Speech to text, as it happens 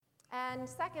And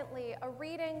secondly, a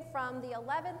reading from the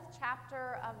 11th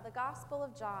chapter of the Gospel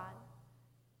of John,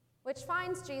 which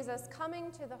finds Jesus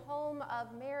coming to the home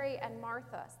of Mary and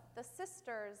Martha, the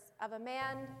sisters of a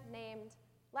man named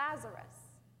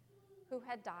Lazarus, who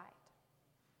had died.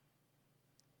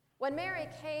 When Mary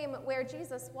came where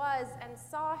Jesus was and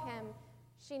saw him,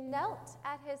 she knelt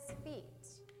at his feet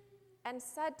and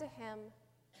said to him,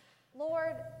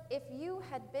 "Lord, if you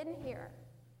had been here,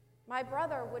 my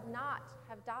brother would not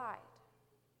have died."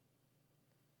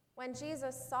 When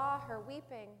Jesus saw her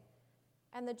weeping,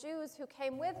 and the Jews who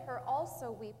came with her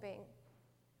also weeping,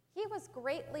 he was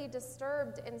greatly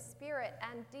disturbed in spirit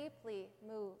and deeply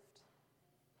moved.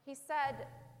 He said,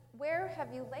 "Where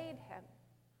have you laid him?"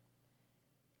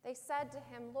 They said to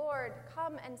him, "Lord,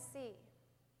 come and see."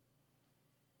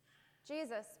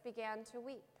 Jesus began to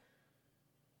weep.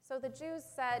 So the Jews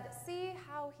said, "See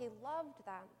how he loved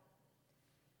them."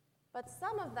 But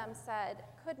some of them said,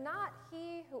 "Could not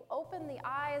he who opened the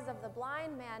eyes of the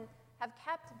blind man have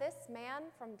kept this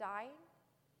man from dying?"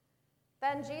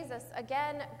 Then Jesus,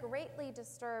 again greatly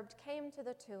disturbed, came to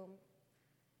the tomb.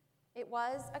 It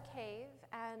was a cave,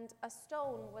 and a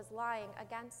stone was lying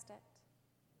against it.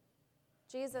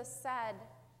 Jesus said,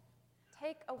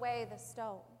 "Take away the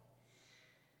stone."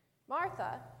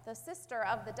 Martha, the sister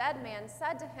of the dead man,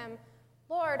 said to him,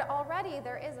 "Lord, already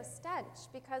there is a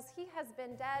stench, because he has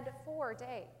been dead 4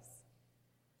 days."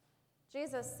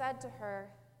 Jesus said to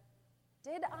her,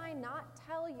 "Did I not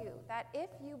tell you that if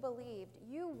you believed,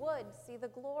 you would see the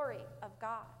glory of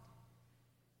God?"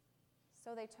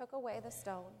 So they took away the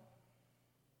stone.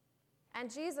 And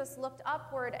Jesus looked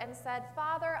upward and said,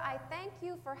 "Father, I thank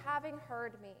you for having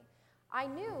heard me. I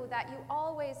knew that you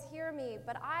always hear me,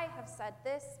 but I have said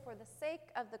this for the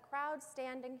sake of the crowd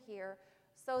standing here,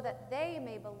 so that they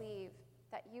may believe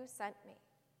that you sent me."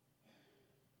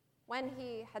 When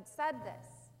he had said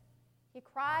this, he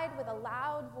cried with a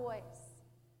loud voice,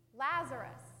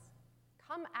 "Lazarus,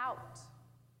 come out."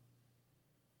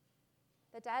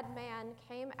 The dead man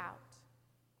came out,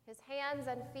 his hands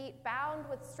and feet bound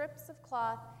with strips of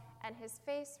cloth, and his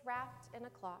face wrapped in a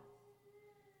cloth.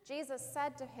 Jesus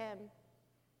said to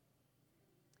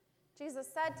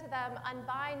them,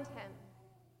 "Unbind him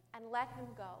and let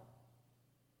him go."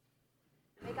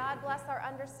 May God bless our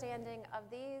understanding of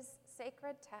these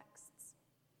sacred texts.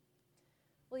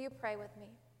 Will you pray with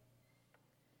me?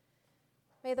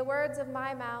 May the words of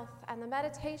my mouth and the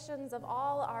meditations of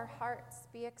all our hearts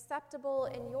be acceptable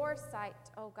in your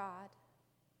sight, O God,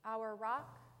 our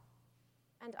rock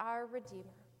and our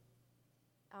Redeemer.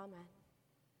 Amen.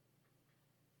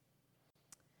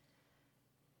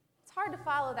 It's hard to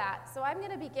follow that, so I'm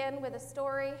going to begin with a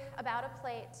story about a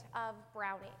plate of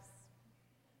brownies.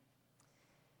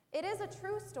 It is a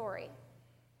true story,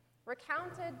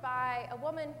 recounted by a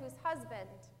woman whose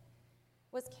husband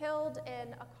was killed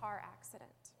in a car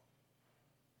accident.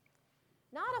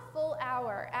 Not a full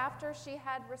hour after she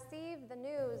had received the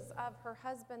news of her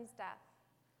husband's death,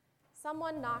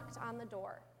 someone knocked on the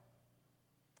door.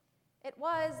 It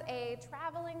was a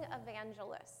traveling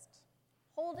evangelist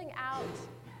holding out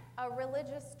a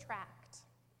religious tract.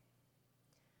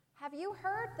 "Have you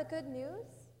heard the good news?"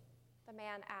 the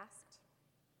man asked.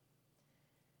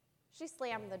 She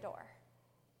slammed the door.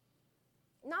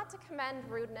 Not to commend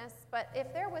rudeness, but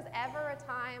if there was ever a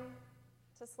time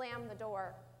to slam the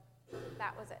door,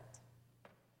 that was it.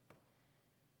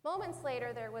 Moments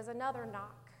later, there was another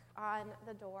knock on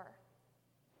the door.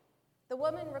 The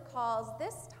woman recalls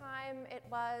this time it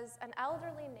was an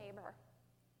elderly neighbor,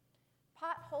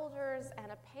 pot holders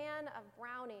and a pan of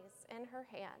brownies in her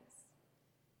hands,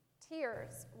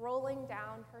 tears rolling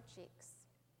down her cheeks.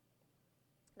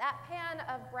 That pan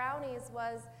of brownies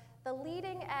was the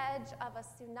leading edge of a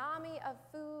tsunami of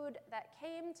food that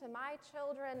came to my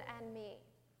children and me,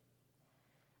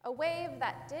 a wave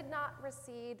that did not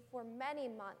recede for many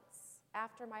months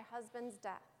after my husband's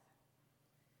death.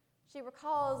 She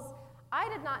recalls, "I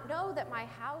did not know that my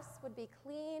house would be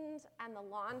cleaned and the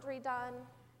laundry done,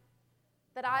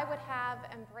 that I would have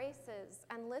embraces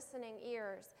and listening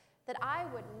ears, that I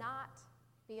would not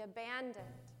be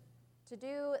abandoned to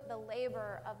do the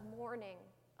labor of mourning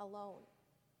alone.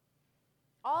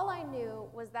 All I knew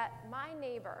was that my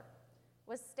neighbor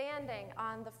was standing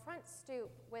on the front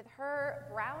stoop with her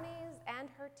brownies and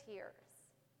her tears.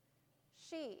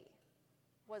 She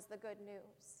was the good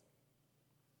news."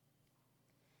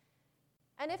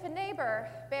 And if a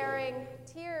neighbor bearing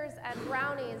tears and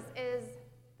brownies is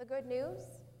the good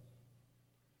news,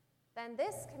 then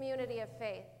this community of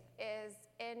faith is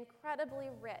incredibly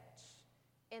rich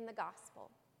in the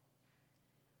gospel.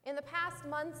 In the past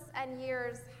months and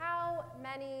years, how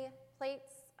many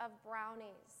plates of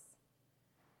brownies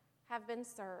have been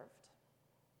served?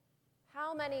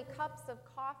 How many cups of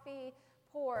coffee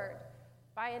poured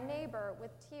by a neighbor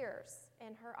with tears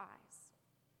in her eyes?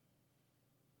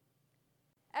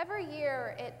 Every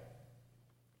year, it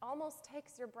almost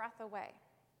takes your breath away.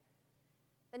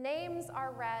 The names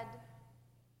are read,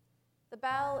 the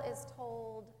bell is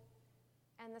tolled,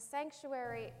 and the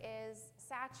sanctuary is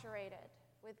saturated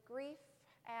with grief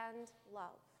and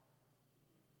love.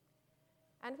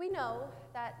 And we know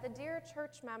that the dear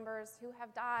church members who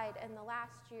have died in the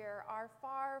last year are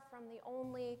far from the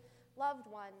only loved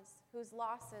ones whose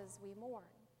losses we mourn.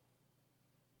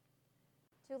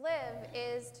 To live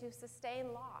is to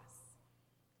sustain loss,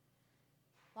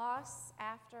 loss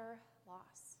after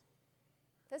loss.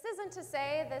 This isn't to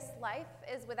say this life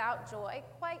is without joy,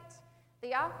 quite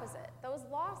the opposite. Those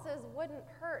losses wouldn't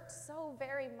hurt so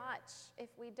very much if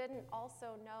we didn't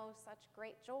also know such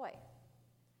great joy.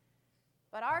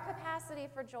 But our capacity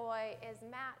for joy is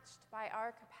matched by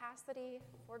our capacity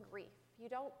for grief. You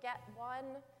don't get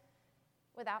one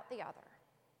without the other.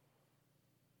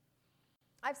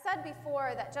 I've said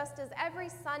before that just as every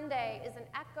Sunday is an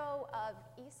echo of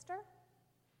Easter,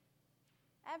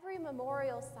 every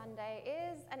Memorial Sunday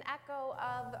is an echo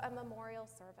of a memorial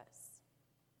service.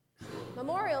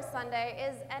 Memorial Sunday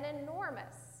is an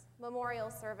enormous memorial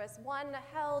service, one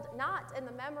held not in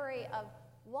the memory of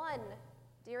one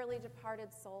dearly departed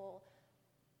soul,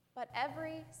 but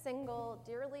every single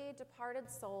dearly departed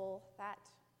soul that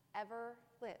ever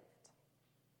lived.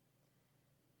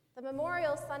 The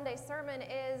Memorial Sunday sermon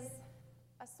is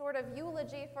a sort of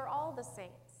eulogy for all the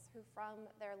saints who from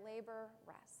their labor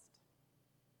rest.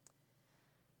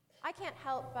 I can't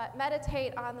help but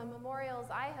meditate on the memorials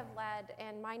I have led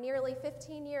in my nearly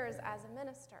 15 years as a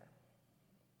minister.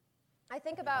 I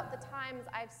think about the times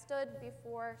I've stood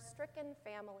before stricken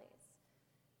families,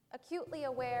 acutely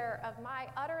aware of my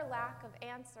utter lack of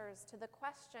answers to the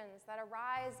questions that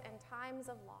arise in times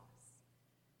of loss,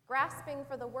 grasping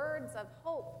for the words of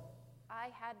hope I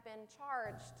had been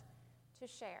charged to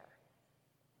share.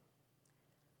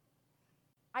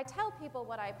 I tell people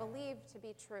what I believe to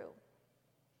be true.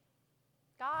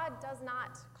 God does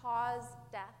not cause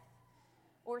death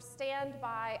or stand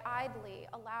by idly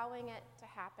allowing it to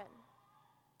happen.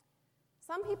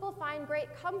 Some people find great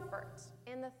comfort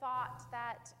in the thought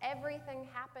that everything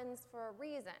happens for a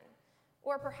reason,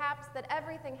 or perhaps that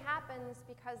everything happens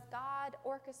because God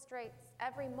orchestrates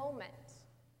every moment,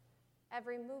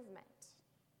 every movement.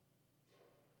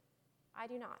 I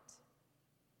do not.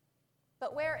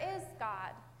 But where is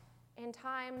God in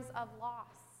times of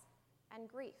loss and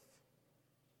grief?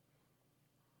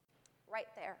 Right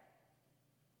there,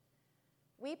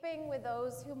 weeping with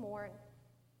those who mourn.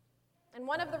 And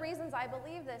one of the reasons I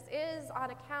believe this is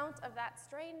on account of that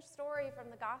strange story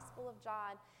from the Gospel of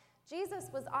John. Jesus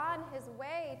was on his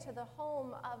way to the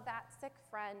home of that sick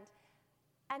friend,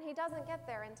 and he doesn't get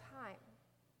there in time.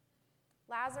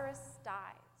 Lazarus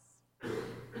dies.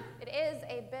 It is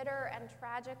a bitter and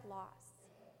tragic loss.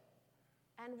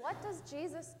 And what does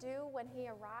Jesus do when he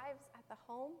arrives at the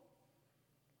home?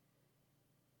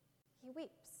 He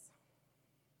weeps.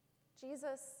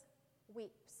 Jesus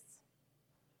weeps.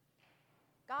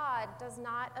 God does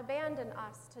not abandon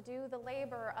us to do the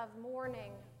labor of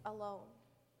mourning alone.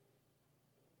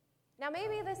 Now,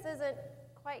 maybe this isn't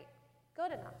quite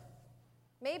good enough.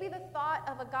 Maybe the thought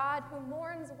of a God who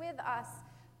mourns with us,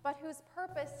 but whose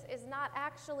purpose is not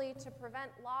actually to prevent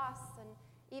loss and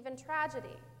even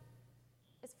tragedy,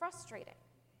 is frustrating.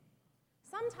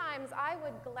 Sometimes I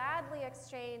would gladly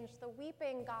exchange the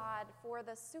weeping God for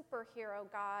the superhero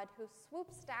God who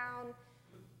swoops down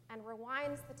and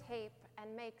rewinds the tape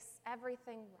and makes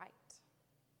everything right.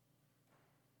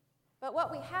 But what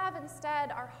we have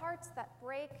instead are hearts that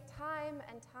break time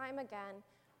and time again.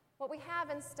 What we have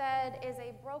instead is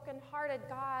a broken-hearted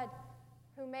God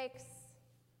who makes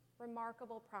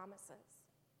remarkable promises.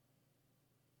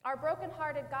 Our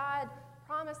broken-hearted God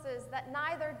promises that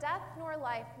neither death nor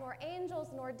life, nor angels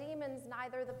nor demons,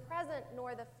 neither the present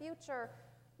nor the future,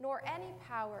 nor any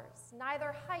powers,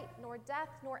 neither height nor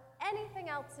depth, nor anything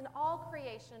else in all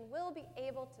creation will be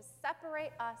able to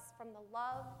separate us from the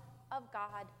love of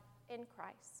God in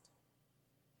Christ.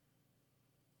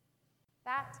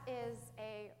 That is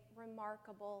a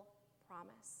remarkable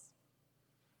promise.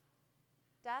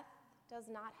 Death does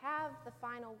not have the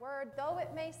final word, though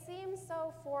it may seem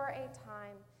so for a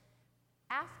time.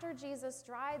 After Jesus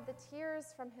dried the tears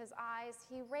from his eyes,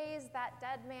 he raised that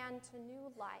dead man to new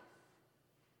life,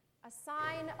 a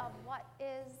sign of what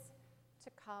is to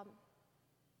come.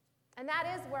 And that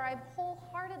is where I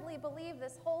wholeheartedly believe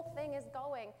this whole thing is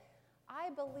going.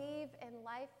 I believe in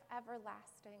life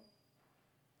everlasting.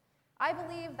 I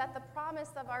believe that the promise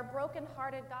of our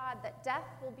broken-hearted God that death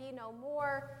will be no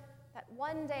more, that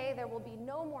one day there will be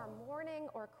no more mourning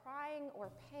or crying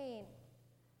or pain.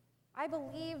 I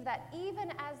believe that even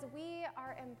as we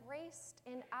are embraced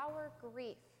in our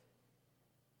grief,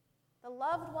 the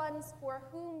loved ones for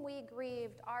whom we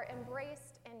grieved are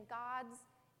embraced in God's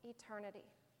eternity.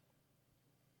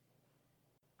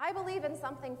 I believe in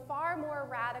something far more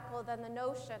radical than the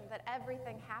notion that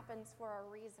everything happens for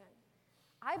a reason.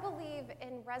 I believe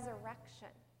in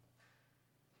resurrection.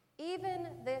 Even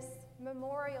this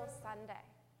Memorial Sunday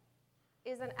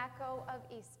is an echo of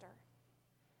Easter.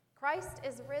 Christ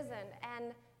is risen,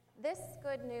 and this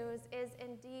good news is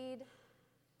indeed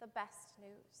the best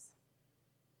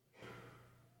news.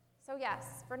 So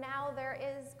yes, for now there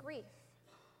is grief.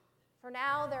 For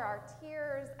now there are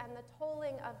tears and the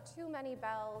tolling of too many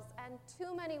bells and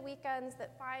too many weekends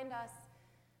that find us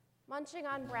munching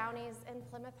on brownies in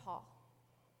Plymouth Hall.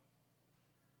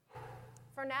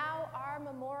 For now, our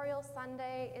Memorial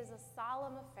Sunday is a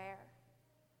solemn affair.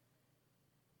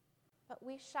 But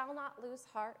we shall not lose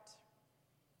heart.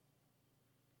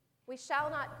 We shall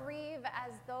not grieve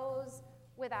as those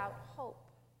without hope.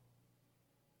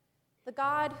 The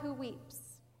God who weeps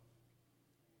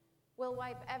will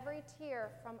wipe every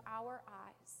tear from our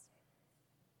eyes.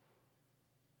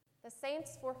 The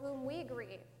saints for whom we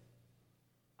grieve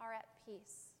are at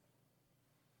peace.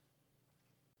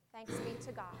 Thanks be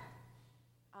to God.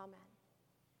 Amen.